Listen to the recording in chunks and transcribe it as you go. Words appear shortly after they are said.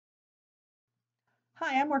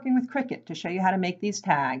Hi, I'm working with Cricut to show you how to make these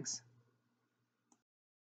tags.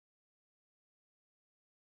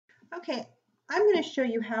 Okay, I'm going to show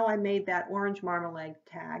you how I made that orange marmalade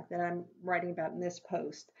tag that I'm writing about in this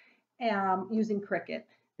post using Cricut.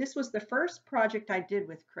 This was the first project I did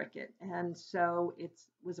with Cricut, and so it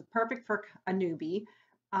was perfect for a newbie.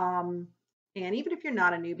 And even if you're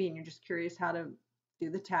not a newbie and you're just curious how to do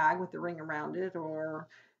the tag with the ring around it, or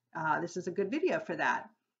this is a good video for that.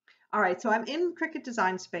 All right, so I'm in Cricut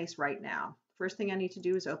Design Space right now. First thing I need to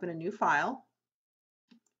do is open a new file,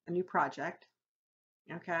 a new project.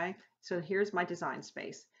 Okay, so here's my design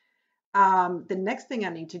space. The next thing I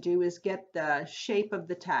need to do is get the shape of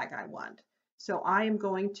the tag I want. So I am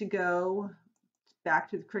going to go back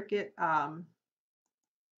to the Cricut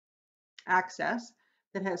Access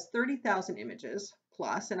that has 30,000 images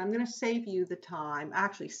plus, and I'm going to save you the time,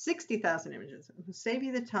 actually 60,000 images. I'm going to save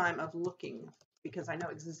you the time of looking because I know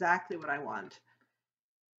exactly what I want.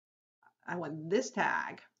 I want this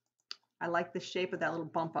tag. I like the shape of that little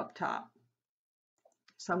bump up top.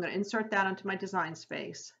 So I'm going to insert that onto my design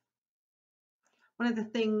space. One of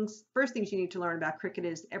the first things you need to learn about Cricut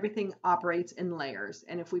is everything operates in layers.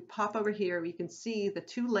 And if we pop over here, we can see the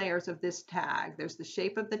two layers of this tag. There's the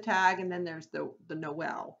shape of the tag, and then there's the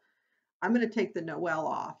Noel. I'm going to take the Noel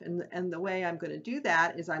off. And the way I'm going to do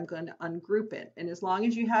that is I'm going to ungroup it. And as long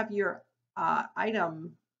as you have your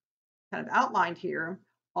item kind of outlined here,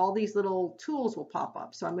 all these little tools will pop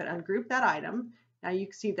up. So I'm going to ungroup that item. Now you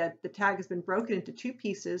can see that the tag has been broken into two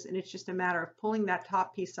pieces, and it's just a matter of pulling that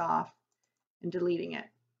top piece off and deleting it.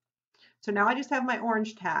 So now I just have my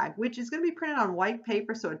orange tag, which is going to be printed on white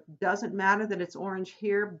paper, so it doesn't matter that it's orange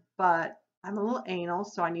here, but I'm a little anal,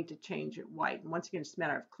 so I need to change it white. And once again, it's just a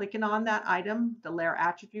matter of clicking on that item, the layer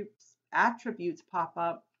attributes pop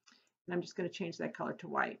up, and I'm just going to change that color to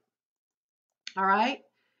white. All right.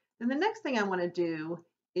 Then the next thing I want to do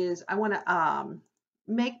is I want to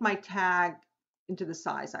make my tag into the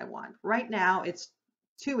size I want. Right now it's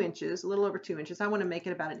 2 inches, a little over 2 inches. I want to make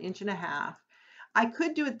it about 1.5 inches. I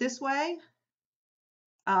could do it this way,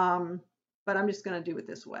 but I'm just going to do it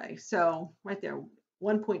this way. So right there,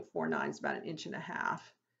 1.49 is about 1.5 inches.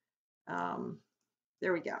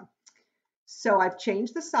 There we go. So I've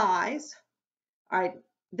changed the size. All right.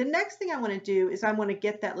 The next thing I want to do is I want to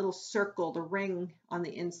get that little circle, the ring on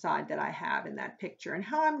the inside that I have in that picture. And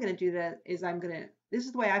how I'm going to do that is this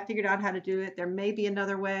is the way I figured out how to do it. There may be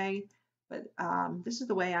another way, but this is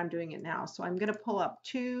the way I'm doing it now. So I'm going to pull up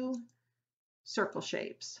 2 circle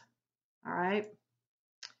shapes. All right.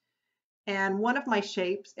 And one of my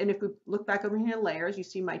shapes, and if we look back over here in layers, you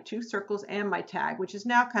see my 2 circles and my tag, which is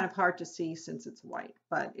now kind of hard to see since it's white,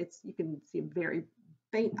 but you can see a very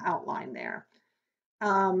faint outline there.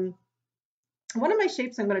 One of my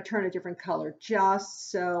shapes I'm going to turn a different color just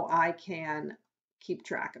so I can keep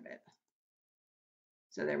track of it.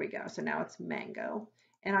 So there we go. So now it's mango.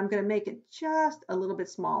 And I'm going to make it just a little bit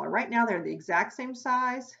smaller. Right now they're the exact same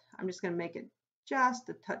size. I'm just going to make it just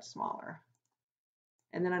a touch smaller.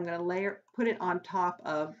 And then I'm going to put it on top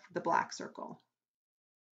of the black circle.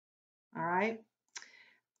 All right.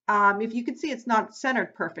 If you can see, it's not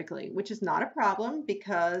centered perfectly, which is not a problem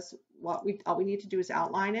because all we need to do is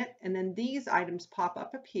outline it, and then these items pop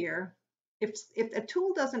up here. If a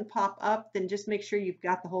tool doesn't pop up, then just make sure you've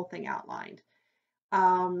got the whole thing outlined.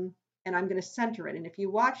 And I'm going to center it. And if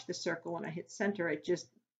you watch the circle, when I hit center, it just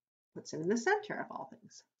puts it in the center of all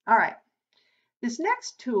things. All right. This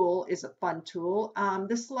next tool is a fun tool,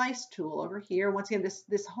 the slice tool over here. Once again,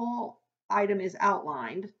 this whole item is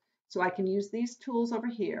outlined. So I can use these tools over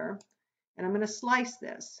here, and I'm going to slice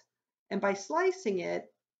this. And by slicing it,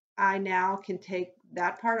 I now can take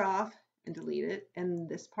that part off and delete it, and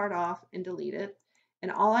this part off and delete it. And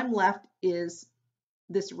all I'm left is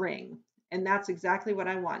this ring. And that's exactly what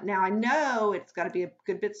I want. Now I know it's got to be a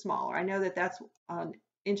good bit smaller. I know that that's 1.5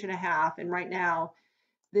 inches, and right now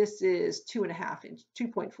this is 2.5 inches,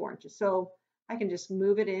 2.4 inches. So I can just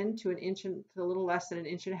move it into 1 inch and to a little less than 1.5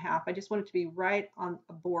 inches. I just want it to be right on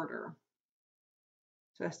a border.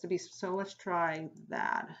 So it has to be, so let's try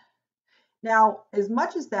that. Now, as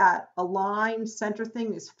much as that aligned center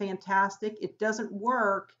thing is fantastic, it doesn't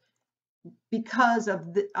work because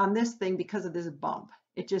of on this thing because of this bump.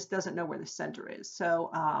 It just doesn't know where the center is.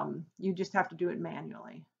 So you just have to do it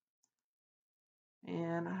manually.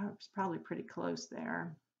 And I was probably pretty close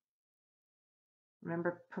there.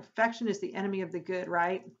 Remember, perfection is the enemy of the good,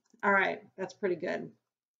 right? All right, that's pretty good.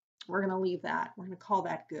 We're going to leave that. We're going to call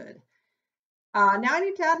that good. Now I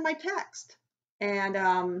need to add my text. And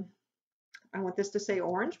I want this to say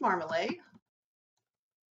orange marmalade.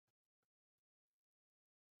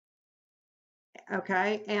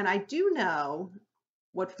 Okay, and I do know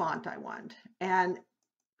what font I want. And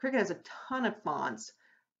Cricut has a ton of fonts.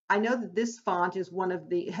 I know that this font is one of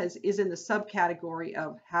the is in the subcategory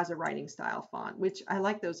of has a writing style font, which I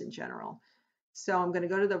like those in general. So I'm going to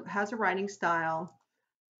go to the has a writing style,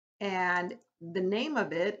 and the name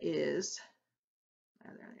of it is,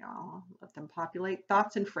 there they are, let them populate,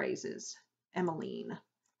 Thoughts and Phrases, Emmeline.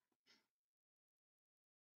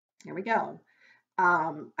 Here we go.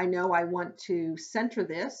 I know I want to center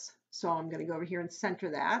this, so I'm going to go over here and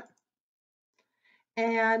center that.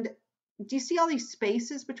 And do you see all these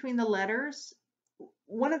spaces between the letters?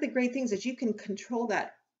 One of the great things is you can control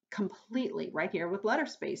that completely right here with letter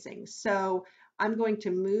spacing. So I'm going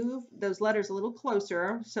to move those letters a little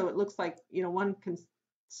closer so it looks like, you know, one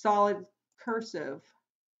solid cursive.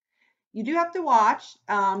 You do have to watch,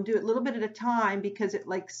 do it a little bit at a time, because it,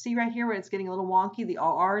 like, see right here where it's getting a little wonky, the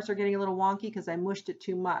R's are getting a little wonky because I mushed it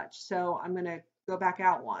too much. So I'm going to go back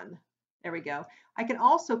out one. There we go. I can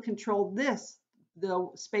also control this, the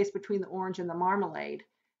space between the orange and the marmalade,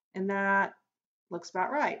 and that looks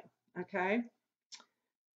about right. Okay.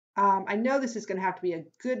 I know this is going to have to be a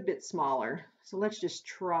good bit smaller, so let's just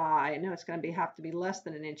try. I know it's going to have to be less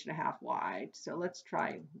than 1.5 inches wide, so let's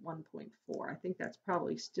try 1.4. I think that's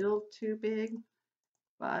probably still too big,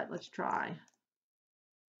 but let's try.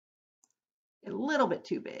 A little bit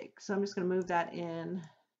too big, so I'm just going to move that in,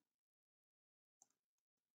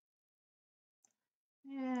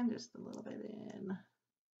 and just a little bit in.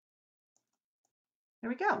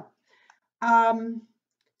 There we go.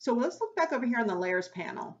 So let's look back over here on the layers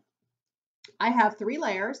panel. I have 3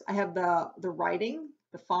 layers. I have the writing,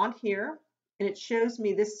 the font here, and it shows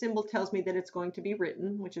me, this symbol tells me that it's going to be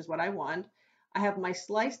written, which is what I want. I have my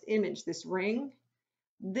sliced image, this ring.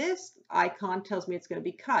 This icon tells me it's going to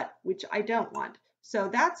be cut, which I don't want. So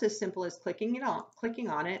that's as simple as clicking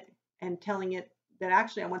on it and telling it that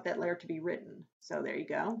actually I want that layer to be written. So there you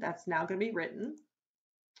go. That's now going to be written.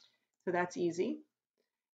 So that's easy.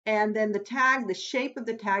 And then the tag, the shape of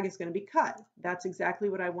the tag is going to be cut. That's exactly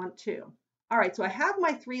what I want too. All right, so I have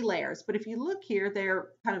my 3 layers, but if you look here, they're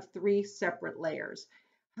kind of 3 separate layers.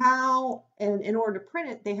 And in order to print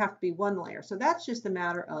it, they have to be 1 layer. So that's just a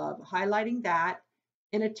matter of highlighting that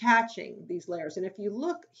and attaching these layers. And if you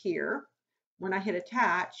look here, when I hit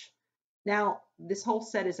attach, now this whole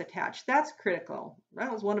set is attached. That's critical.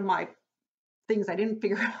 That was one of my things I didn't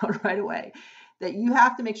figure out right away, that you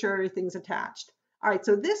have to make sure everything's attached. All right,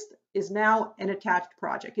 so this is now an attached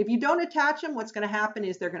project. If you don't attach them, what's going to happen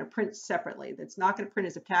is they're going to print separately. That's not going to print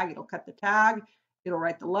as a tag. It'll cut the tag, it'll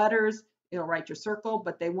write the letters, it'll write your circle,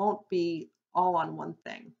 but they won't be all on one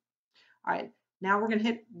thing. All right, now we're going to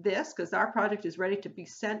hit this because our project is ready to be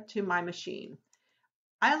sent to my machine.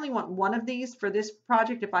 I only want 1 of these for this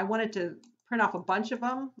project. If I wanted to print off a bunch of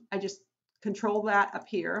them, I just control that up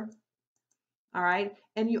here. All right,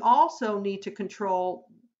 and you also need to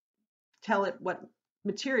tell it what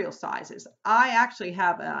material sizes. I actually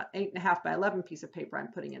have a 8.5 by 11 piece of paper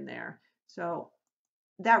I'm putting in there. So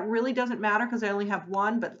that really doesn't matter because I only have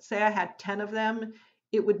 1, but say I had 10 of them,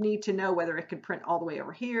 it would need to know whether it could print all the way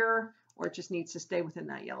over here or it just needs to stay within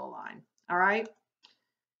that yellow line. All right.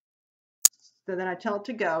 So then I tell it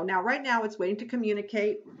to go. Now, right now it's waiting to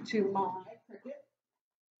communicate to my Cricut,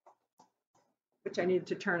 which I needed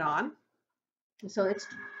to turn on. So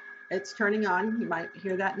it's turning on. You might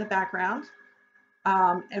hear that in the background.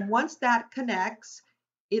 And once that connects,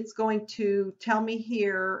 it's going to tell me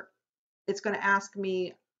here, it's going to ask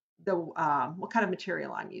me what kind of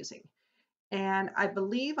material I'm using. And I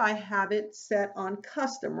believe I have it set on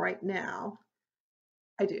custom right now.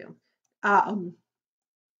 I do.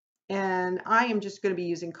 And I am just going to be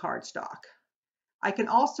using cardstock. I can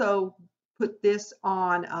also put this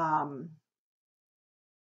on,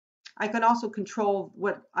 I can also control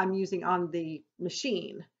what I'm using on the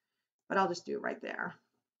machine, but I'll just do it right there.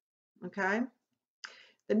 Okay.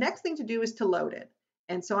 The next thing to do is to load it.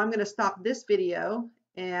 And so I'm going to stop this video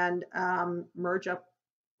and merge up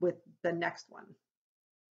with the next one.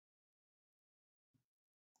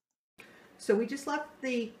 So we just left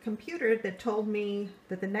the computer that told me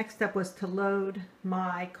that the next step was to load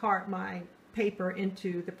my paper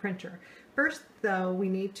into the printer. First, though, we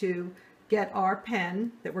need to get our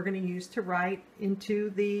pen that we're going to use to write into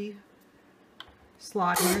the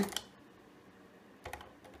slot here.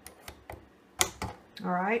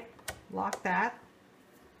 All right, lock that.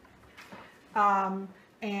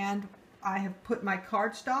 And I have put my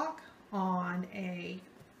cardstock on a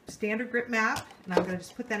standard grip map, and I'm going to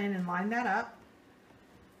just put that in and line that up.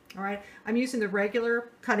 All right, I'm using the regular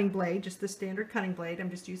cutting blade, just the standard cutting blade. I'm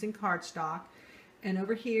just using cardstock. And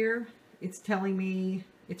over here, it's telling me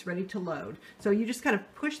it's ready to load. So you just kind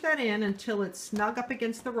of push that in until it's snug up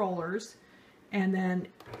against the rollers, and then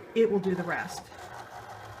it will do the rest.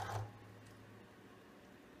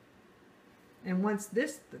 And once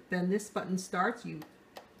this button starts, you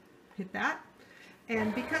hit that.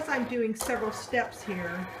 And because I'm doing several steps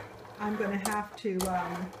here, I'm going to have to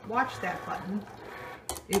watch that button.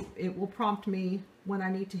 It will prompt me when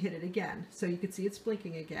I need to hit it again. So you can see it's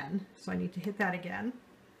blinking again. So I need to hit that again.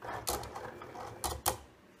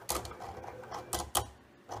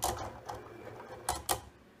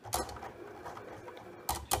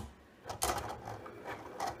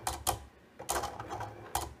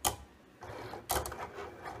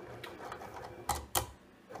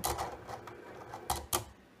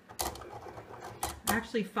 I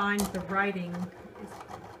actually find the writing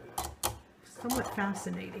is somewhat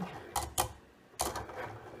fascinating.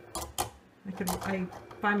 I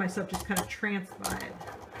find myself just kind of tranced by it.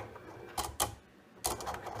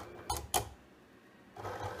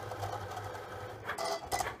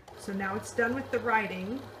 So now it's done with the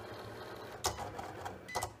writing,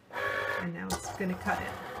 and now it's going to cut it.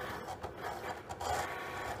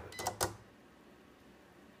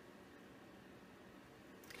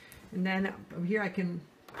 And then over here I can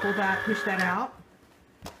pull that, push that out,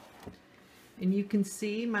 and you can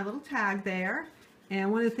see my little tag there. And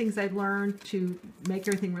one of the things I've learned to make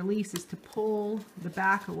everything release is to pull the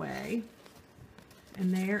back away.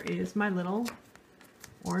 And there is my little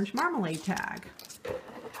orange marmalade tag.